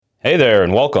Hey there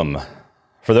and welcome.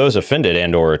 For those offended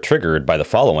and or triggered by the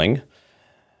following,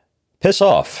 piss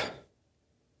off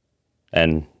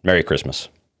and Merry Christmas.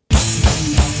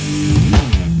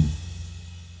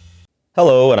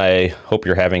 Hello, and I hope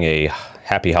you're having a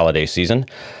happy holiday season.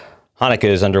 Hanukkah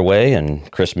is underway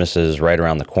and Christmas is right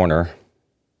around the corner,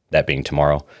 that being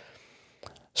tomorrow.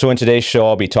 So in today's show,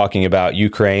 I'll be talking about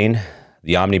Ukraine,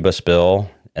 the omnibus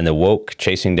bill, and the woke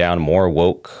chasing down more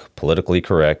woke, politically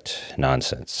correct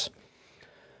nonsense.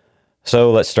 So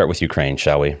let's start with Ukraine,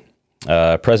 shall we?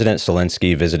 President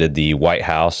Zelensky visited the White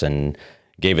House and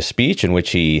gave a speech in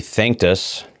which he thanked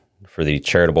us for the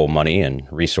charitable money and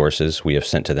resources we have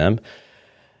sent to them.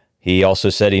 He also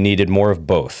said he needed more of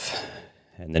both.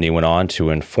 And then he went on to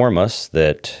inform us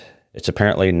that it's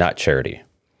apparently not charity.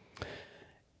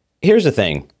 Here's the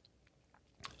thing.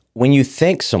 When you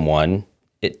thank someone,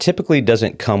 it typically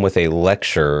doesn't come with a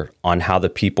lecture on how the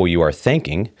people you are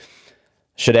thanking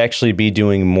should actually be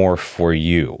doing more for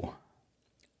you.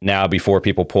 Now, before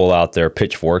people pull out their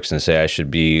pitchforks and say I should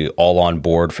be all on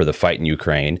board for the fight in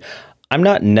Ukraine, I'm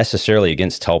not necessarily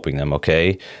against helping them,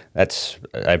 okay?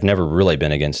 I've never really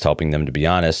been against helping them, to be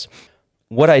honest.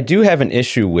 What I do have an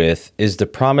issue with is the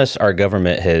promise our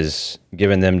government has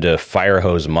given them to fire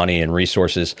hose money and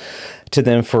resources to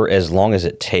them for as long as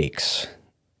it takes.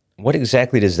 What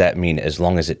exactly does that mean, as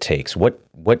long as it takes?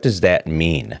 What does that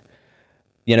mean?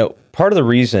 You know, part of the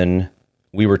reason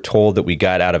we were told that we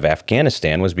got out of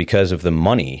Afghanistan was because of the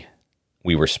money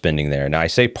we were spending there. Now, I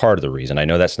say part of the reason. I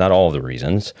know that's not all of the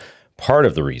reasons. Part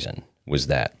of the reason was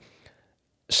that.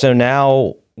 So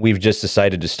now we've just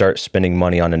decided to start spending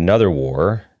money on another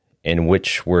war in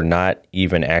which we're not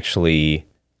even actually,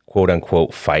 quote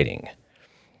unquote, fighting.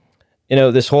 You know,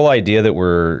 this whole idea that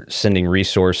we're sending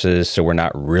resources so we're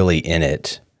not really in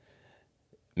it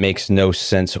makes no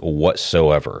sense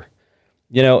whatsoever.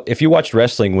 You know, if you watched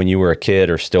wrestling when you were a kid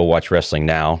or still watch wrestling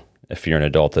now, if you're an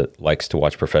adult that likes to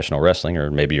watch professional wrestling,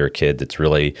 or maybe you're a kid that's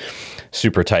really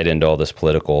super tied into all this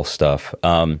political stuff.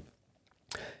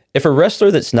 If a wrestler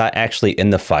that's not actually in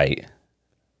the fight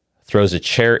throws a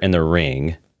chair in the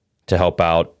ring to help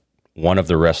out one of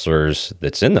the wrestlers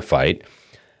that's in the fight,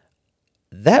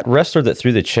 that wrestler that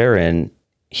threw the chair in,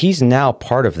 he's now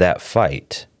part of that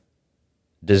fight.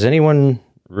 Does anyone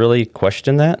really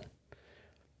question that?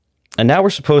 And now we're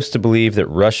supposed to believe that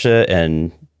Russia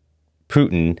and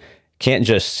Putin can't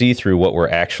just see through what we're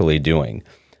actually doing.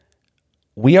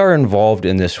 We are involved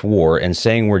in this war, and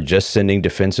saying we're just sending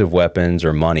defensive weapons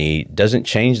or money doesn't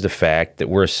change the fact that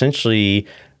we're essentially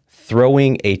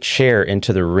throwing a chair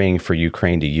into the ring for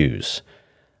Ukraine to use.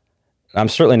 I'm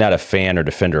certainly not a fan or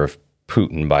defender of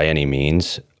Putin by any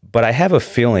means, but I have a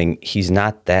feeling he's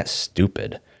not that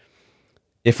stupid.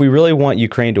 If we really want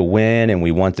Ukraine to win and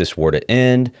we want this war to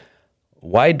end,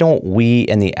 why don't we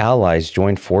and the allies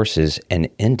join forces and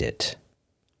end it?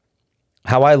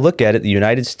 How I look at it, the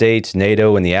United States,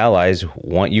 NATO, and the allies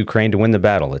want Ukraine to win the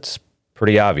battle. It's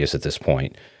pretty obvious at this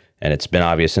point, and it's been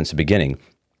obvious since the beginning.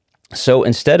 So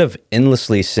instead of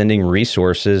endlessly sending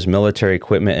resources, military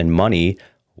equipment, and money,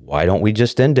 why don't we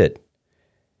just end it?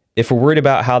 If we're worried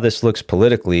about how this looks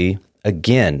politically,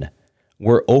 again,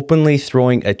 we're openly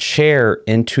throwing a chair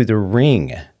into the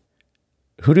ring.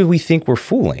 Who do we think we're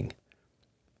fooling?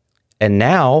 And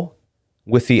now,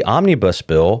 with the omnibus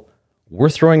bill, we're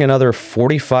throwing another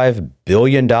 $45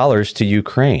 billion to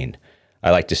Ukraine.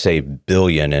 I like to say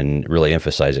billion and really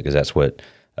emphasize it because that's what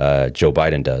Joe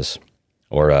Biden does,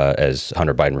 or as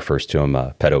Hunter Biden refers to him,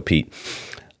 Pedo Pete.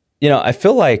 You know, I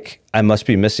feel like I must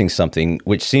be missing something,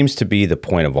 which seems to be the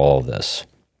point of all of this.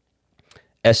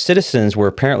 As citizens, we're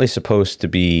apparently supposed to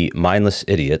be mindless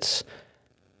idiots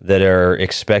that are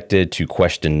expected to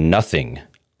question nothing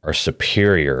our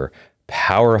superior,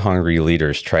 power-hungry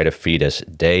leaders try to feed us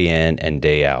day in and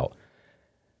day out.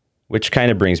 Which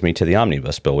kind of brings me to the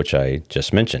omnibus bill, which I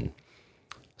just mentioned.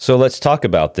 So let's talk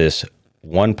about this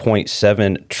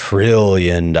 $1.7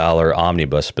 trillion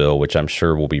omnibus bill, which I'm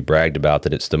sure will be bragged about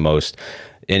that it's the most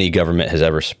any government has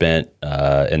ever spent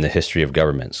in the history of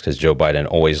governments, because Joe Biden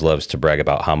always loves to brag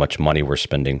about how much money we're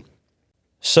spending.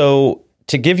 So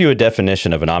to give you a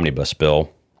definition of an omnibus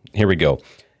bill, here we go.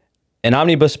 An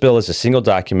omnibus bill is a single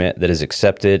document that is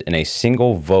accepted in a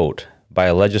single vote by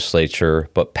a legislature,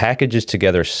 but packages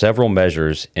together several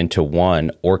measures into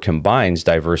one or combines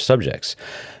diverse subjects.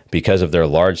 Because of their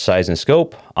large size and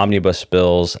scope, omnibus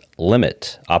bills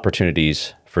limit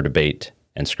opportunities for debate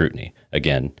and scrutiny.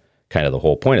 Again, kind of the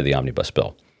whole point of the omnibus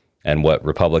bill. And what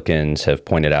Republicans have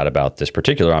pointed out about this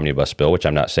particular omnibus bill, which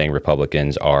I'm not saying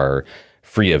Republicans are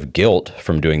free of guilt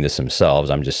from doing this themselves.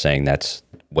 I'm just saying that's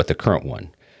what the current one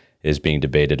is being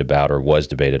debated about or was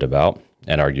debated about.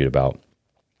 and argued about.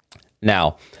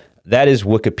 Now, that is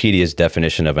Wikipedia's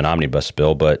definition of an omnibus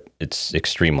bill, but it's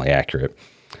extremely accurate.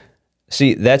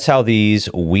 See, that's how these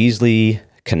Weasley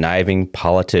conniving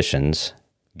politicians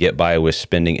get by with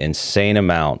spending insane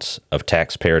amounts of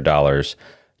taxpayer dollars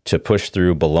to push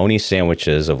through bologna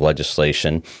sandwiches of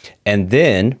legislation. And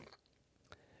then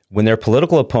when their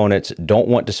political opponents don't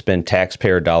want to spend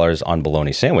taxpayer dollars on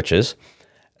bologna sandwiches,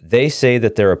 they say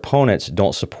that their opponents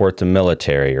don't support the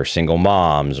military or single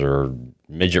moms or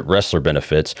midget wrestler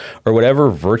benefits or whatever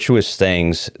virtuous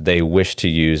things they wish to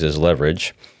use as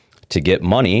leverage to get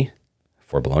money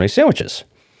for bologna sandwiches.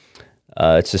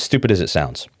 It's as stupid as it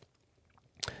sounds.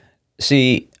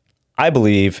 See, I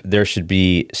believe there should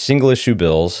be single issue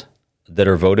bills that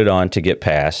are voted on to get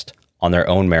passed on their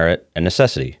own merit and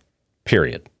necessity,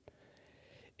 period.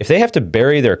 If they have to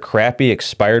bury their crappy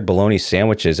expired bologna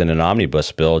sandwiches in an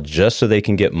omnibus bill just so they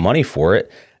can get money for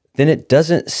it, then it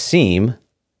doesn't seem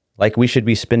like we should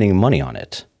be spending money on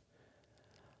it.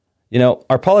 You know,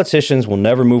 our politicians will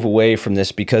never move away from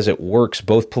this because it works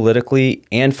both politically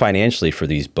and financially for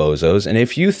these bozos. And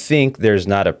if you think there's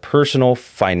not a personal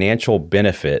financial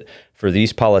benefit for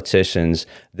these politicians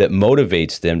that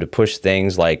motivates them to push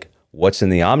things like what's in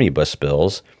the omnibus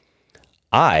bills,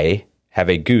 I have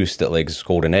a goose that lays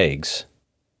golden eggs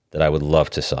that I would love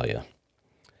to sell you.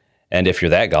 And if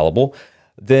you're that gullible,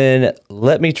 then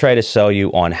let me try to sell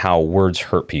you on how words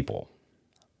hurt people,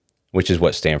 which is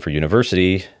what Stanford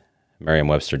University,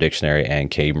 Merriam-Webster Dictionary, and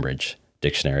Cambridge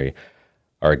Dictionary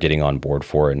are getting on board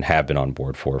for and have been on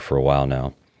board for a while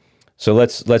now. So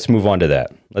let's move on to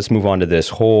that. Let's move on to this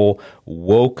whole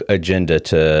woke agenda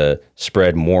to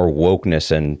spread more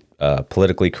wokeness and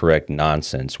politically correct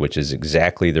nonsense, which is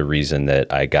exactly the reason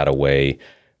that I got away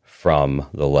from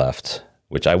the left,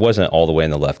 which I wasn't all the way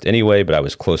in the left anyway, but I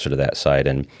was closer to that side.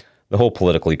 And the whole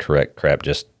politically correct crap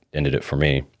just ended it for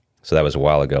me. So that was a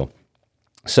while ago.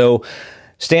 So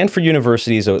Stanford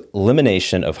University's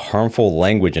elimination of harmful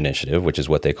language initiative, which is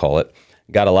what they call it,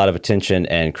 got a lot of attention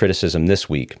and criticism this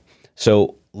week.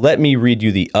 So let me read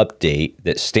you the update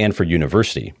that Stanford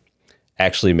University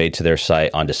actually made to their site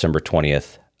on December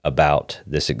 20th about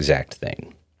this exact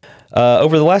thing.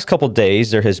 Over the last couple of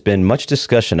days, there has been much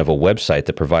discussion of a website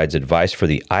that provides advice for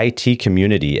the IT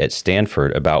community at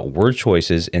Stanford about word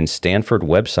choices in Stanford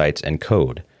websites and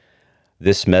code.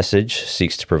 This message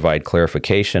seeks to provide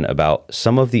clarification about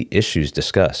some of the issues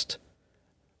discussed.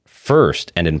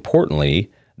 First, and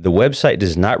importantly, the website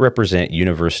does not represent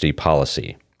university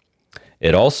policy.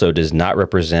 It also does not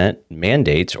represent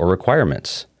mandates or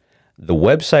requirements. The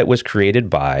website was created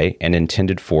by and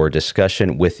intended for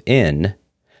discussion within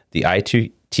the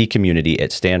IT community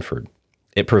at Stanford.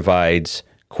 It provides,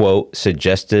 quote,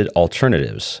 suggested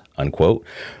alternatives, unquote,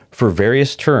 for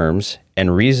various terms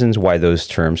and reasons why those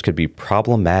terms could be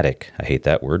problematic, I hate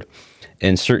that word,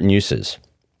 in certain uses.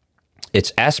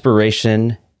 Its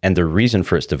aspiration and the reason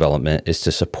for its development is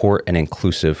to support an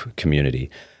inclusive community.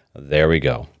 There we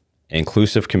go.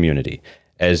 Inclusive community.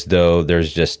 As though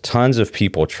there's just tons of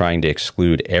people trying to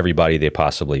exclude everybody they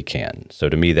possibly can. So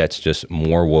to me, that's just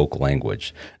more woke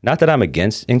language. Not that I'm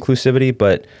against inclusivity,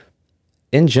 but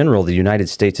in general, the United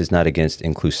States is not against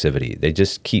inclusivity. They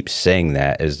just keep saying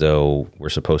that as though we're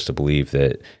supposed to believe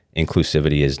that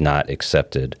inclusivity is not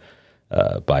accepted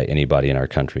by anybody in our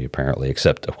country, apparently,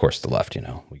 except, of course, the left. You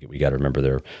know, we got to remember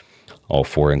they're all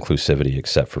for inclusivity,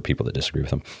 except for people that disagree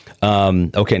with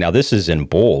them. Okay, now this is in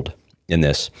bold in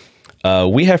this.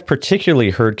 We have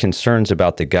particularly heard concerns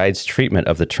about the guide's treatment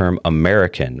of the term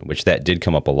American, which that did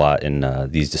come up a lot in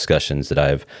these discussions that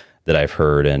I've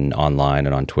heard and online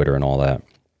and on Twitter and all that.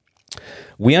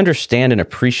 We understand and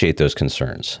appreciate those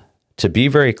concerns. To be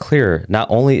very clear, not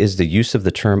only is the use of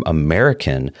the term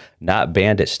American not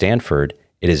banned at Stanford,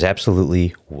 it is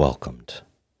absolutely welcomed.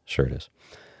 Sure it is.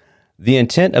 The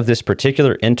intent of this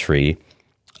particular entry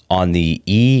on the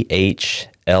EHLI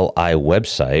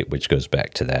website, which goes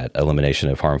back to that elimination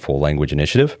of harmful language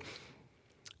initiative,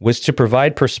 was to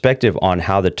provide perspective on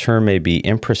how the term may be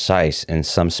imprecise in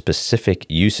some specific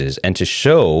uses and to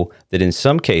show that in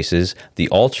some cases, the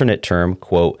alternate term,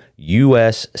 quote,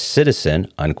 U.S. citizen,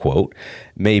 unquote,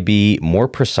 may be more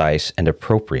precise and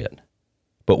appropriate.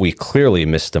 But we clearly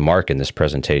missed the mark in this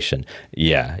presentation.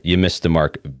 Yeah, you missed the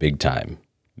mark big time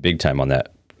on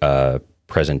that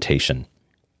presentation.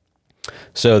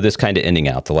 So this kind of ending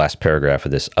out, the last paragraph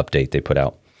of this update they put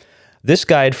out. This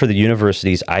guide for the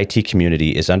university's IT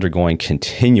community is undergoing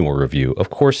continual review.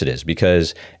 Of course it is,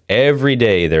 because every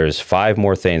day there's 5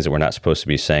 more things that we're not supposed to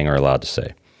be saying or allowed to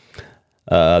say.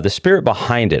 The spirit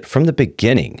behind it from the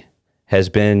beginning has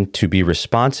been to be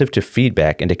responsive to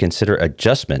feedback and to consider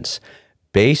adjustments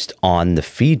based on the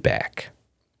feedback.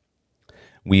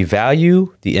 We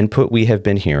value the input we have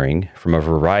been hearing from a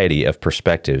variety of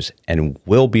perspectives and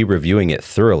will be reviewing it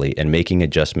thoroughly and making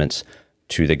adjustments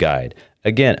to the guide.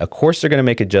 Again, of course, they're going to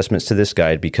make adjustments to this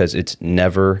guide because it's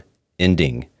never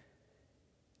ending.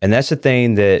 And that's the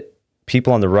thing that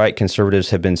people on the right, conservatives,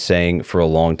 have been saying for a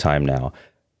long time now.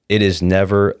 It is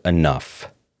never enough.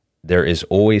 There is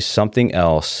always something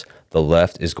else the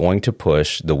left is going to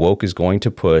push, the woke is going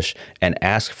to push and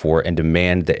ask for and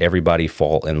demand that everybody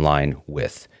fall in line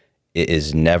with. It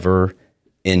is never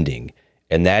ending.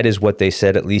 And that is what they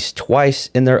said at least twice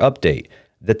in their update,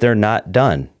 that they're not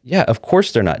done. Yeah, of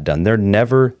course they're not done. They're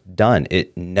never done.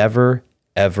 It never,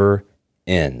 ever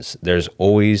ends. There's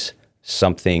always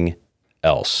something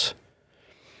else.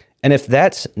 And if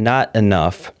that's not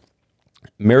enough,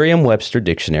 Merriam-Webster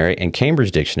Dictionary and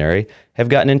Cambridge Dictionary have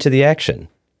gotten into the action,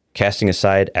 casting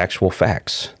aside actual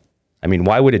facts. I mean,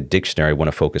 why would a dictionary want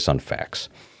to focus on facts?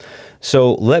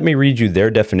 So let me read you their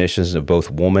definitions of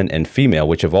both woman and female,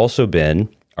 which have also been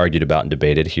argued about and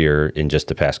debated here in just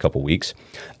the past couple weeks.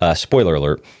 Spoiler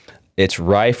alert, it's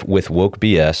rife with woke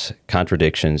BS,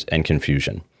 contradictions, and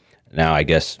confusion. Now, I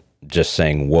guess just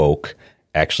saying woke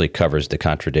actually covers the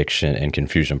contradiction and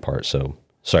confusion part, so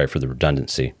sorry for the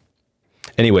redundancy.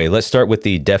 Anyway, let's start with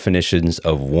the definitions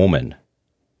of woman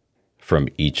from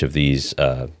each of these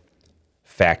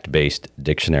fact-based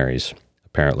dictionaries,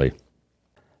 apparently.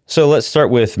 So let's start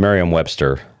with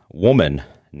Merriam-Webster. Woman,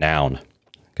 noun.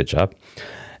 Good job.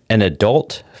 An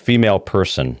adult female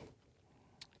person.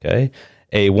 Okay.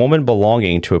 A woman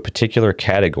belonging to a particular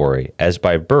category, as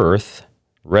by birth,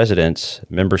 residence,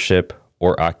 membership,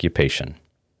 or occupation.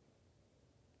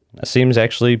 That seems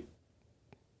actually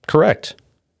correct.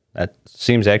 That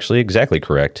seems actually exactly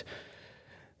correct.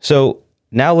 So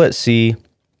now let's see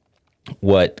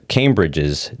what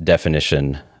Cambridge's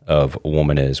definition of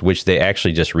woman is, which they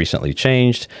actually just recently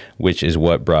changed, which is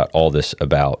what brought all this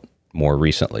about more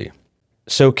recently.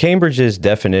 So Cambridge's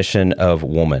definition of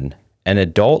woman, an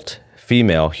adult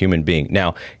female human being.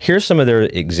 Now, here's some of their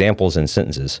examples and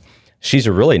sentences. She's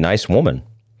a really nice woman.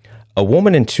 A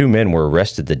woman and two men were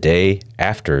arrested the day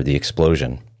after the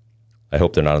explosion. I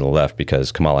hope they're not on the left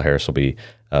because Kamala Harris will be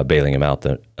bailing him out,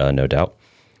 no doubt.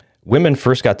 Women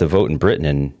first got the vote in Britain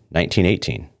in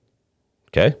 1918.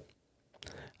 Okay.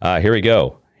 Here we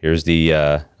go. Here's the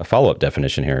a follow-up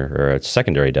definition here, or a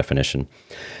secondary definition.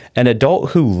 An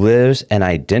adult who lives and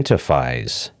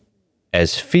identifies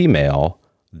as female,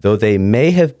 though they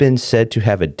may have been said to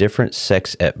have a different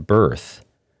sex at birth.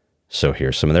 So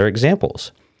here's some of their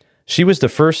examples. She was the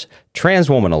first trans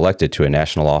woman elected to a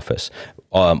national office.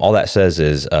 All that says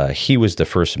is he was the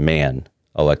first man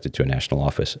elected to a national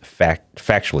office,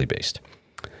 factually based.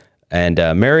 And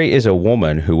Mary is a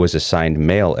woman who was assigned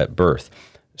male at birth.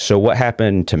 So what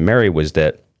happened to Mary was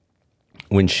that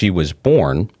when she was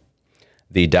born,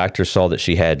 the doctor saw that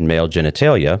she had male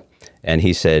genitalia, and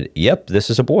he said, yep, this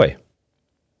is a boy,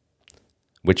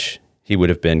 which he would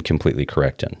have been completely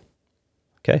correct in.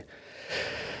 Okay.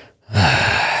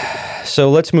 So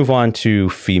let's move on to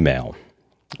female.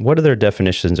 What are their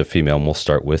definitions of female? And we'll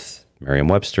start with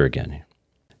Merriam-Webster again.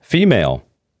 Female,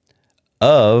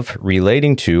 of,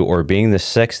 relating to, or being the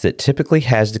sex that typically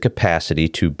has the capacity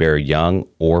to bear young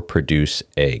or produce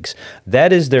eggs.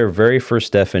 That is their very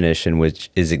first definition,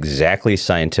 which is exactly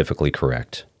scientifically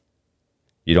correct.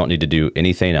 You don't need to do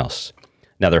anything else.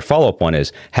 Now, their follow-up one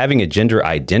is having a gender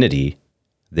identity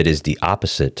that is the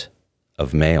opposite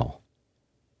of male.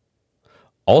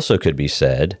 Also could be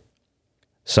said,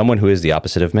 someone who is the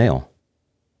opposite of male,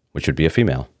 which would be a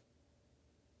female.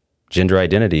 Gender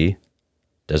identity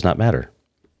does not matter.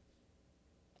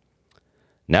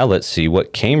 Now let's see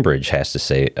what Cambridge has to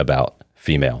say about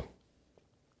female.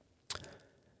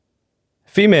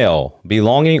 Female,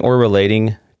 belonging or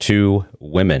relating to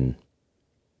women.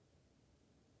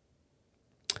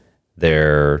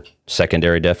 Their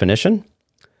secondary definition,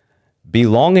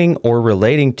 belonging or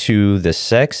relating to the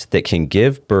sex that can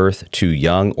give birth to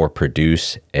young or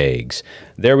produce eggs.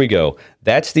 There we go.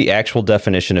 That's the actual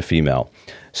definition of female.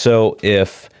 So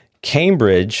if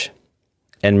Cambridge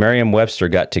and Merriam-Webster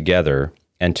got together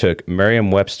and took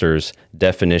Merriam-Webster's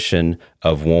definition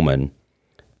of woman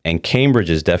and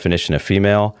Cambridge's definition of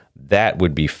female, that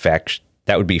would be fact-based,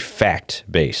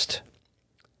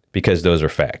 because those are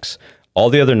facts. All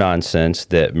the other nonsense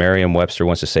that Merriam-Webster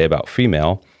wants to say about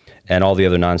female and all the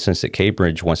other nonsense that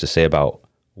Cambridge wants to say about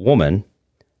woman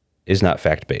is not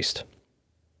fact-based.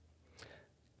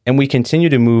 And we continue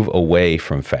to move away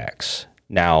from facts.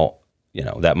 Now,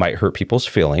 that might hurt people's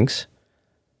feelings.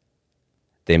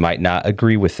 They might not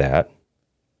agree with that,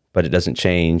 but it doesn't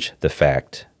change the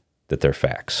fact that they're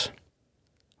facts.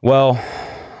 Well,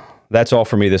 that's all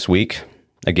for me this week.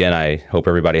 Again, I hope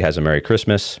everybody has a Merry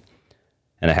Christmas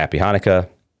and a Happy Hanukkah.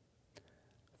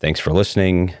 Thanks for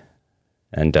listening,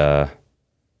 and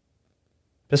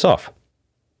piss off.